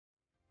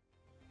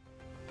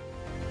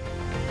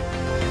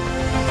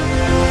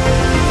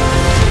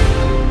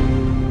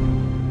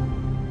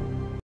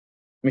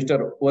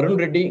Mr. Varun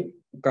Reddy,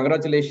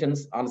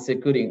 congratulations on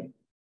securing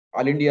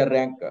All India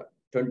rank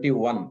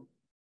 21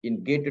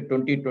 in GATE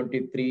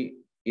 2023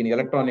 in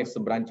Electronics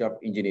branch of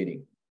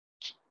engineering.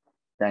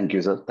 Thank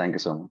you, sir. Thank you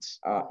so much.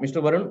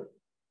 Mr. Varun,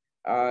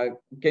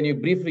 can you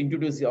briefly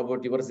introduce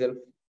about yourself?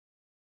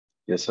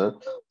 Yes, sir.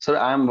 Sir,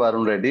 I am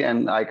Varun Reddy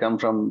and I come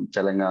from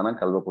Telangana,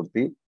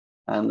 Kalvapurti.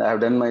 And I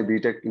have done my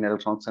BTech in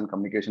Electronics and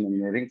Communication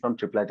Engineering from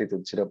IIIT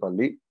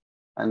Tiruchirappalli.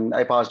 And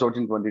I passed out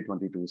in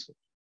 2022, sir.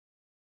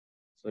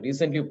 So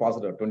recently passed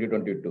out,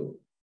 2022.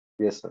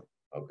 Yes, sir.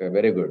 Okay,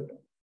 very good.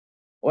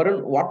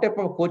 Varun, what type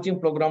of coaching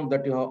program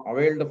that you have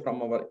availed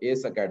from our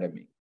ACE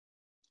Academy?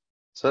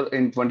 Sir,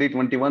 in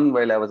 2021,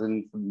 while I was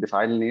in the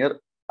final year,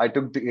 I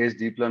took the ACE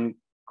Deep Learn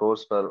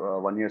course for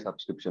 1 year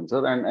subscription,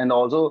 sir. And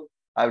also,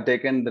 I've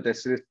taken the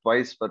test series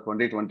twice for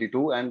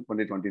 2022 and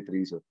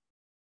 2023, sir.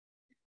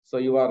 So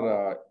you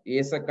are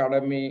ACE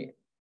Academy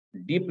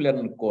Deep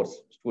Learn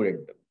course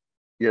student.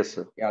 Yes,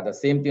 sir. Yeah, the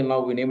same thing now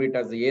we name it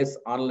as the ACE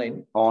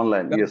Online.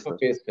 Online, yes, sir.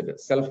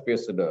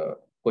 Self-paced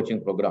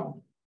coaching program.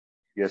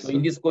 Yes, so sir.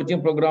 In this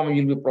coaching program,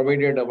 you'll be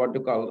provided what you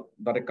call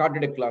the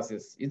recorded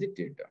classes, is it?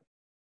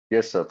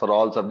 Yes, sir. For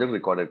all subjects,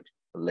 recorded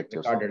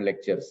lectures. Recorded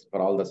lectures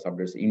for all the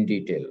subjects in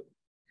detail.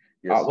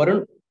 Yes.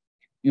 Varun,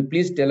 you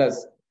please tell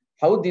us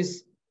how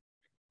these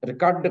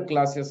recorded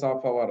classes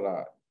of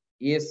our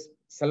ACE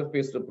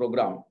self-paced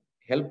program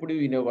helped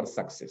you in your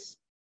success.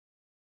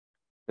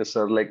 Yes,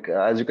 sir. Like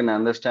as you can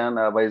understand,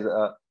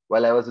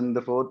 while I was in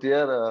the 4th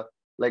year,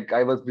 like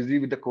I was busy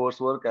with the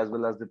coursework as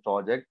well as the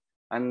project,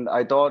 and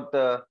I thought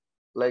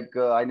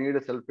I need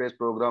a self-paced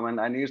program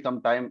and I need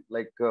some time.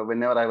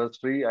 Whenever I was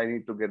free, I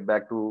need to get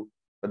back to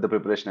the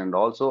preparation. And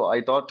also,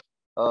 I thought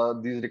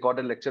these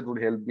recorded lectures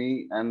would help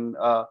me, and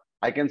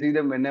I can see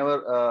them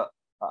whenever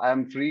I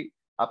am free,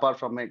 apart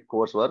from my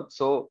coursework.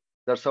 So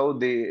that's how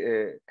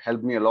they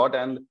help me a lot,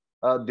 and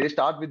they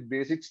start with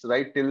basics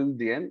right till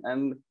the end,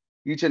 and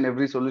each and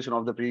every solution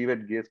of the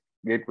previous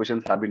gate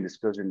questions have been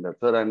discussed in that,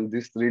 sir. And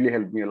this really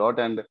helped me a lot,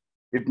 and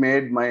it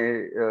made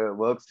my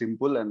work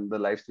simple and the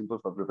life simple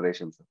for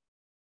preparation, sir.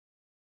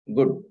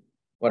 Good,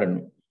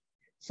 Varun.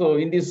 So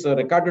in these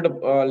recorded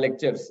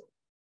lectures,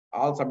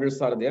 all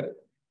subjects are there.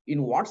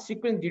 In what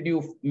sequence did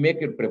you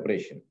make your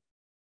preparation?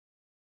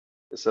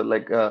 So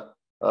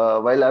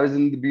while I was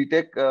in the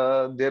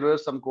BTech, there were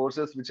some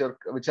courses which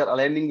are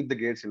aligning with the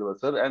GATE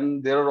syllabus, sir,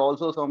 and there are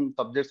also some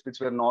subjects which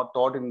were not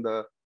taught in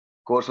the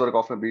coursework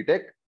of a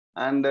BTech,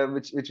 and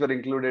which were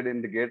included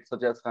in the GATE,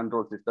 such as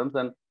control systems.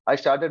 And I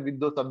started with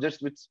those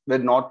subjects which were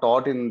not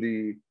taught in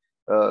the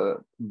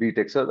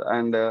BTech, sir.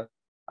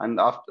 And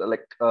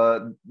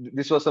after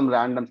this was some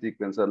random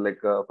sequence,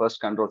 sir.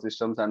 First control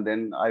systems, and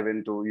then I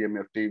went to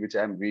EMFT, which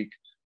I'm weak,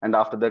 and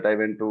after that I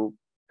went to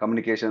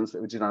communications,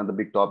 which is another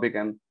big topic,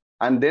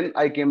 and then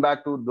I came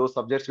back to those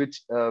subjects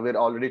which were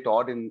already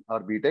taught in our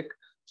BTech.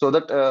 So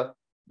that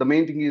the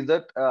main thing is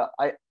that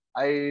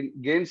I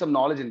gained some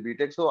knowledge in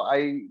BTech, so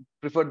I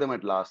preferred them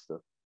at last, sir.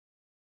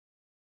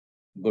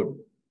 Good.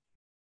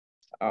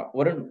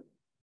 Varun,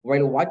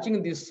 while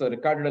watching these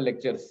recorded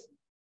lectures,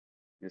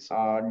 yes,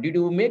 sir. Did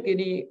you make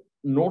any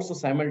notes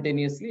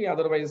simultaneously?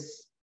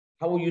 Otherwise,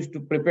 how you used to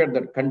prepare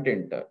that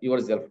content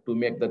yourself to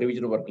make the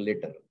revision work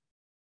later?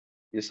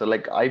 Yes,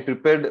 sir. I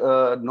prepared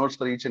notes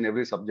for each and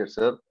every subject,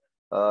 sir.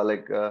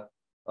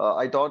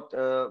 I thought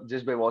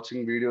just by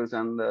watching videos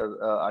and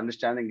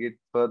understanding it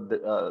for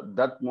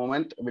that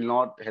moment will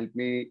not help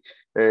me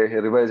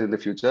revise in the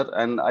future.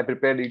 And I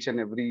prepared each and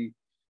every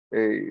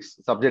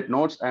subject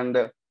notes,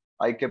 and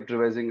I kept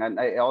revising. And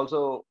I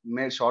also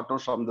made short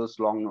notes from those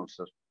long notes,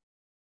 sir.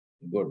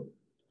 Good.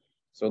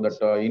 So that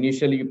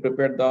initially you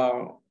prepared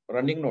the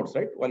running notes,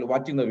 right? While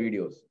watching the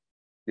videos.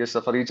 Yes,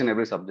 sir. For each and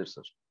every subject,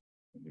 sir.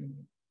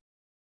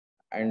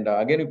 And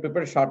again, you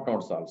prepared short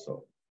notes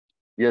also.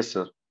 Yes,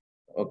 sir.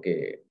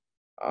 Okay.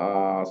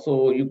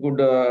 So you could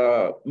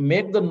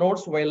make the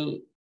notes while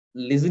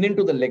listening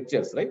to the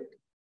lectures, right?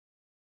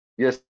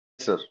 Yes,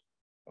 sir.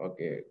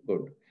 Okay,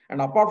 good.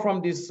 And apart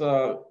from these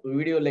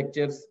video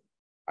lectures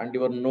and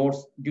your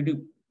notes, did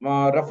you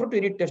refer to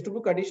any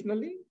textbook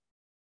additionally?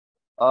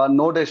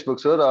 No textbook,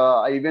 sir.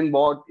 I even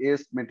bought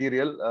ACE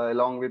material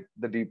along with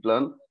the Deep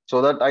Learn,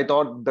 so that I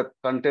thought the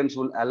contents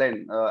will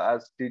align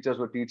as teachers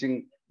were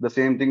teaching the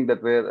same thing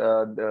that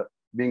were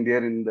being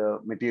there in the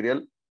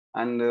material.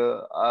 And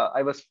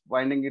I was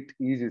finding it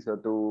easy, sir,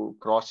 to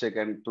cross-check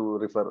and to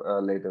refer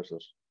later, sir.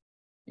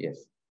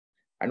 Yes.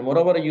 And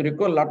moreover, you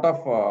require a lot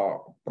of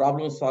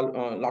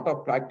lot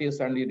of practice,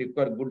 and you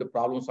require good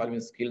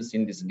problem-solving skills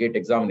in this GATE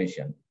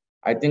examination.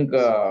 I think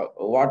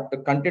what the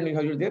content you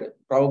have used there,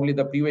 probably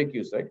the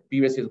PYQs, right?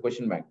 PYQ is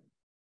question bank.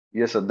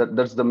 Yes, sir.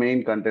 That's the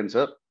main content,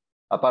 sir.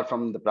 Apart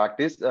from the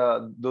practice,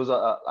 those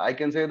are I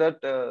can say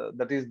that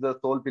that is the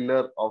sole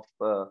pillar of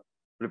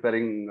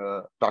preparing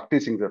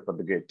practicing for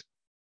the GATE.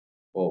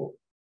 Oh,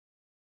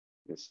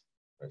 yes,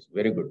 that's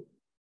very good.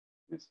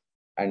 Yes,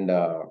 and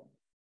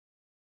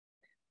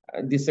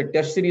this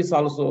test series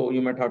also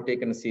you might have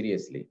taken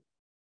seriously.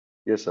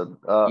 Yes, sir.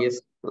 Yes,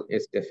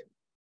 yes.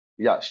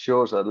 Yeah,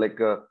 sure, sir.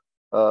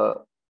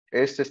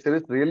 ACE test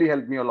series really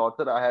helped me a lot,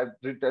 sir. I have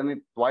written it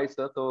twice,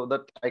 sir, so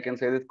that I can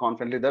say this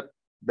confidently that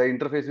the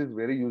interface is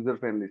very user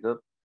friendly, sir,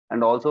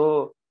 and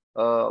also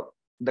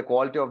the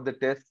quality of the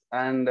test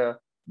and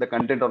the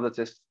content of the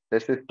test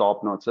is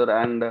top notch, sir,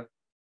 and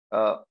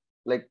uh,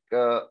 like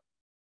the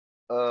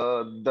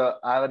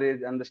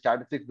average and the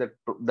statistics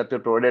that were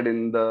provided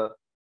in the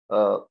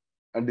uh,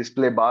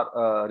 display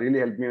bar really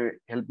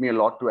helped me a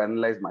lot to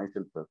analyze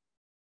myself, sir.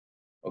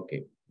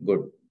 Okay,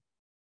 good.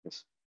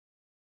 Yes.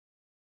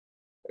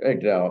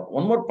 Right.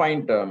 One more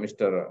point,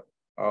 Mr.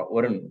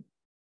 Varun.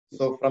 Yes.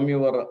 So, from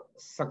your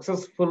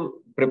successful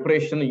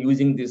preparation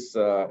using this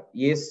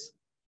ACE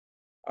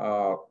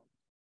uh,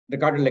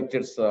 recorded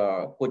lectures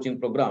coaching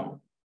program,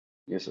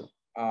 Yes, sir.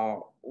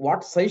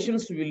 what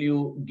suggestions will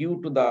you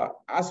give to the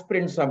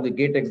aspirants of the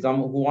GATE exam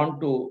who want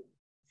to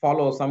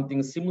follow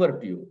something similar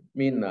to you? I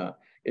mean, a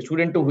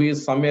student who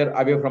is somewhere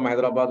away from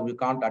Hyderabad, who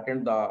can't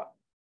attend the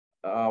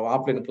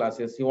offline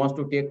classes, he wants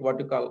to take what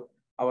you call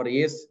our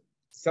ACE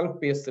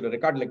self-paced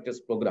record lectures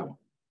program.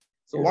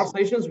 So, Yes, what sir.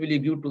 suggestions will you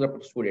give to the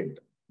student?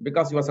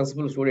 Because you are a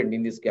successful student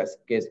in this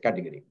case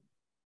category.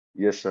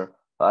 Yes, sir.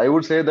 I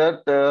would say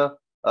that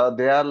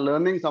they are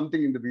learning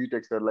something in the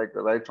BTech, sir, like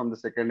right from the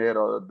second year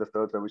or the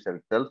third semester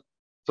itself.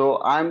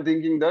 So I'm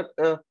thinking that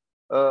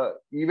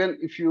even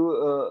if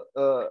you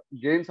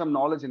gain some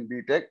knowledge in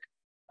BTech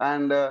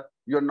and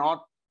you're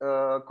not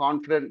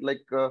confident,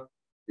 like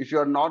if you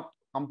are not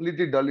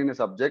completely dull in a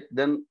subject,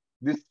 then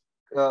this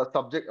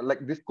subject,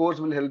 like this course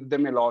will help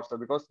them a lot, sir,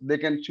 because they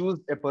can choose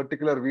a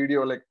particular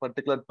video, like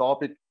particular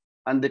topic,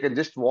 and they can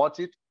just watch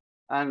it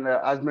and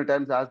as many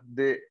times as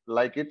they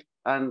like it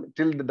and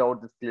till the doubt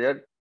is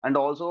cleared. And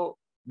also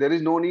there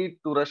is no need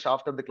to rush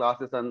after the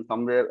classes and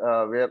somewhere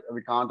where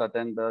we can't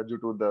attend due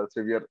to the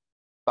severe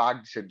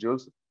packed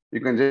schedules.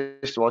 You can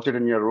just watch it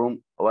in your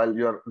room while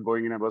you are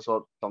going in a bus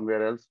or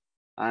somewhere else.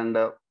 And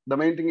the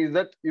main thing is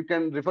that you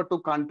can refer to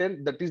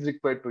content that is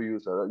required to you,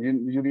 sir.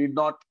 You need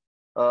not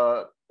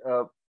uh,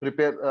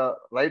 prepare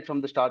right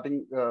from the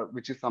starting,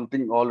 which is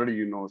something already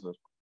you know, sir.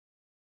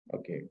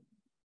 Okay.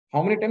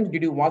 How many times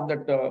did you watch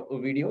that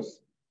videos?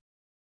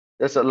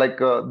 Yes, sir. Like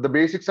the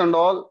basics and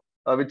all,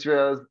 which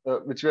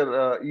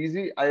were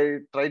easy. I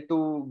tried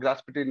to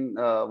grasp it in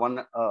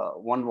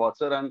one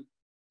watcher, and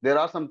there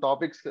are some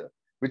topics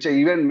which I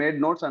even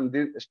made notes, and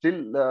still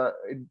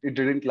it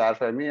didn't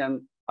clarify me.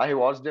 And I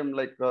watched them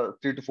like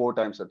 3 to 4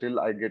 times till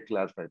I get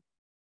clarified.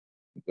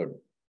 Good.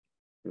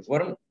 Yes, sir.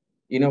 Well,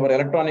 in our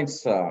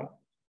electronics,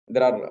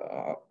 there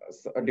are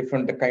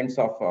different kinds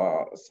of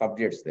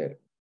subjects there.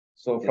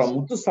 So, Yes, from sir.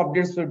 which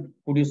subjects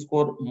could you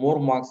score more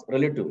marks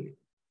relatively?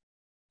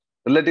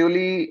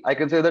 Relatively, I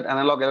can say that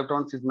analog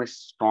electronics is my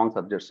strong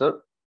subject,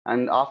 sir.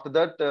 And after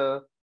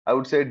that, I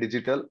would say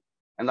digital.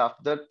 And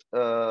after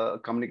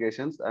that,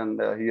 communications.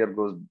 And here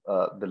goes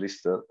the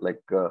list, sir,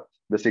 like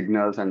the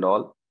signals and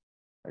all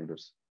like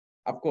this.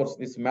 Of course,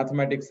 this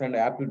mathematics and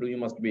aptitude you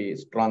must be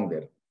strong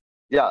there.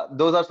 Yeah,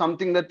 those are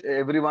something that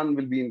everyone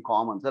will be in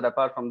common, sir.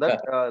 Apart from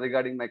that,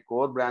 regarding my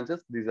core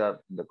branches, these are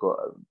the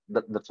core.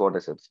 That's what I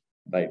said.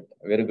 Right.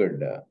 Very good.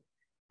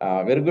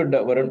 Very good,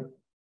 Varun.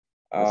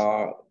 Yes,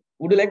 sir.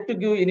 Would you like to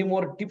give any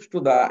more tips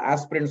to the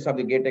aspirants of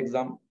the GATE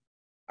exam?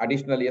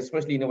 Additionally,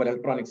 especially in our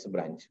electronics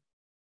branch.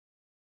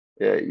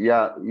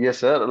 Yes,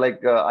 sir.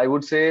 Like I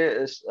would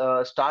say,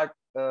 start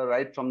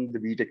right from the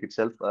BTech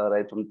itself,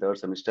 right from third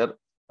semester.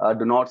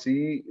 Do not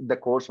see the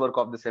coursework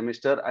of the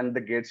semester and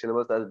the GATE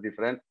syllabus as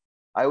different.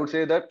 I would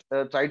say that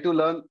try to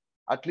learn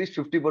at least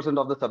 50%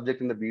 of the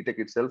subject in the BTech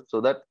itself, so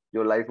that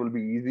your life will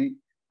be easy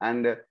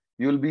and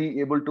you will be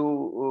able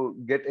to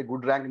get a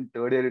good rank in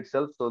third year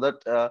itself, so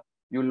that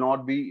you will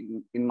not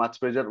be in much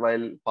pressure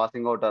while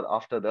passing out or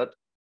after that.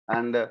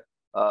 And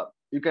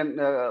you can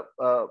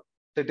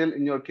settle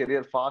in your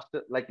career fast,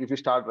 like if you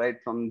start right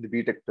from the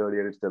BTech third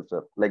year itself,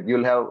 sir. Like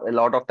you'll have a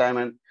lot of time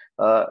and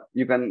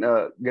you can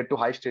get to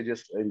high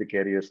stages in the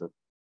career, sir.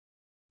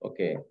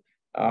 Okay.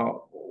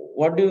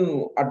 What do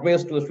you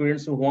advise to the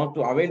students who want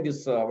to avail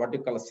this what you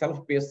call a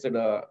self-paced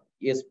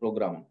ACE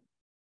program?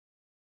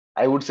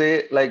 I would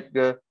say like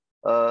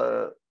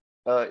uh,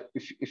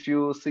 if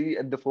you see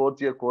at the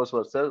fourth year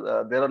coursework,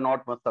 sir, there are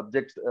not much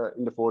subjects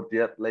in the fourth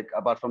year, like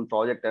apart from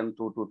project and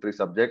 2 to 3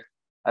 subjects.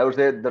 I would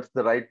say that's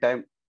the right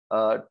time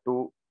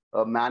to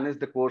manage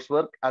the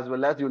coursework, as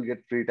well as you'll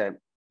get free time.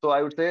 So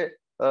I would say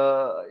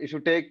if you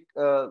take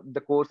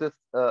the courses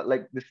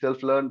like the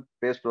self-learned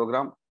based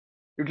program,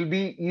 it will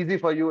be easy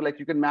for you. Like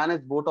you can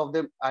manage both of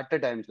them at a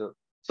time, sir.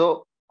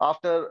 So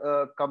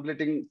after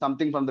completing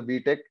something from the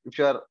BTech, if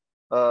you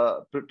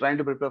are trying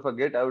to prepare for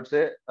GATE, I would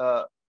say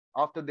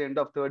after the end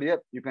of third year,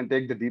 you can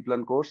take the deep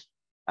learn course.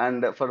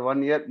 And for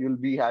 1 year, you'll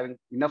be having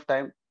enough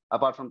time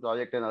apart from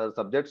project and other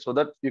subjects, so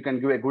that you can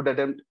give a good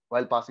attempt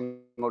while passing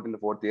out in the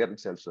fourth year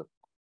itself, sir.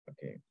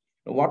 Okay.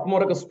 What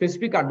more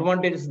specific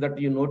advantages that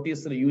you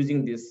notice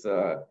using this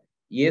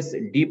ACE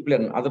deep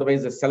learn,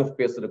 otherwise a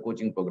self-paced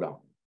coaching program?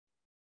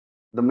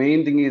 The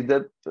main thing is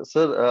that,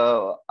 sir,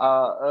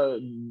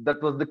 that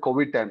was the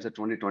COVID times at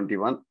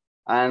 2021.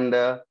 And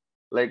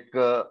like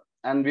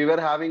and we were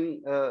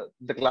having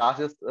the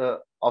classes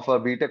of a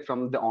BTech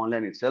from the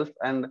online itself,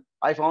 and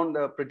I found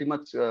pretty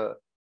much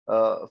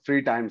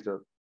free time,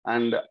 sir.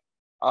 And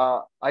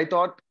I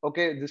thought,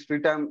 okay, this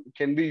free time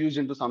can be used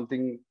into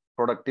something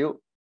productive,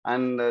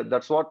 and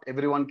that's what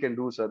everyone can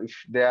do, sir. If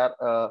they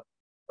are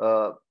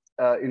uh,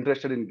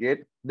 interested in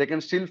GATE, they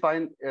can still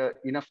find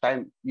enough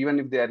time, even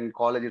if they are in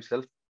college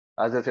itself.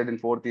 As I said, in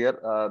fourth year,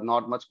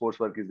 not much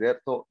coursework is there,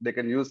 so they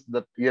can use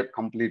that year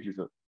completely,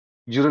 sir,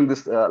 during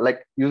this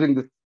like using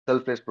this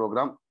self-paced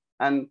program.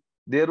 And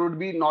there would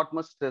be not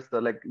much stress,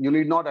 sir. Like, you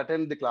need not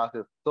attend the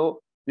classes,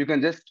 so you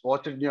can just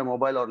watch it in your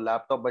mobile or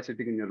laptop by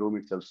sitting in your room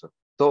itself, sir.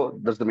 So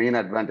that's the main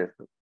advantage,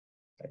 sir.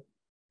 Right.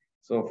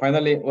 So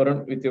finally,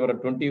 Varun, with your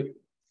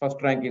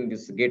 21st rank in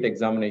this GATE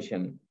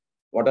examination,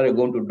 what are you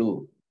going to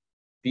do?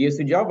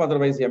 PSU job,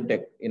 otherwise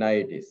MTech in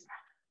IITs?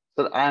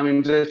 Sir, I am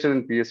interested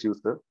in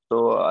PSUs, sir.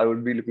 So I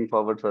would be looking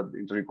forward for the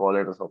interview call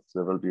letters of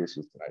several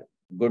PSUs. Right.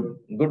 Good,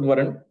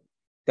 Varun.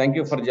 Thank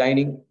you for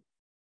joining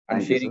and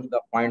Thank you, sharing sir.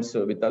 the points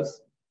with us.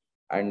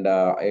 And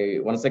I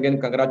once again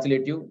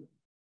congratulate you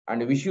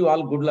and wish you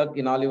all good luck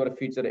in all your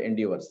future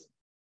endeavors.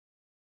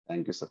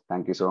 Thank you, sir.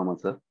 Thank you so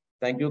much, sir.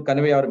 Thank you.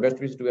 Convey our best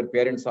wishes to your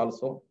parents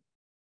also.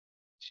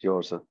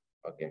 Sure, sir.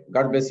 Okay.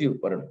 God bless you,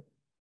 Varun.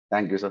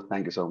 Thank you, sir.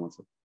 Thank you so much,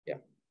 sir. Yeah.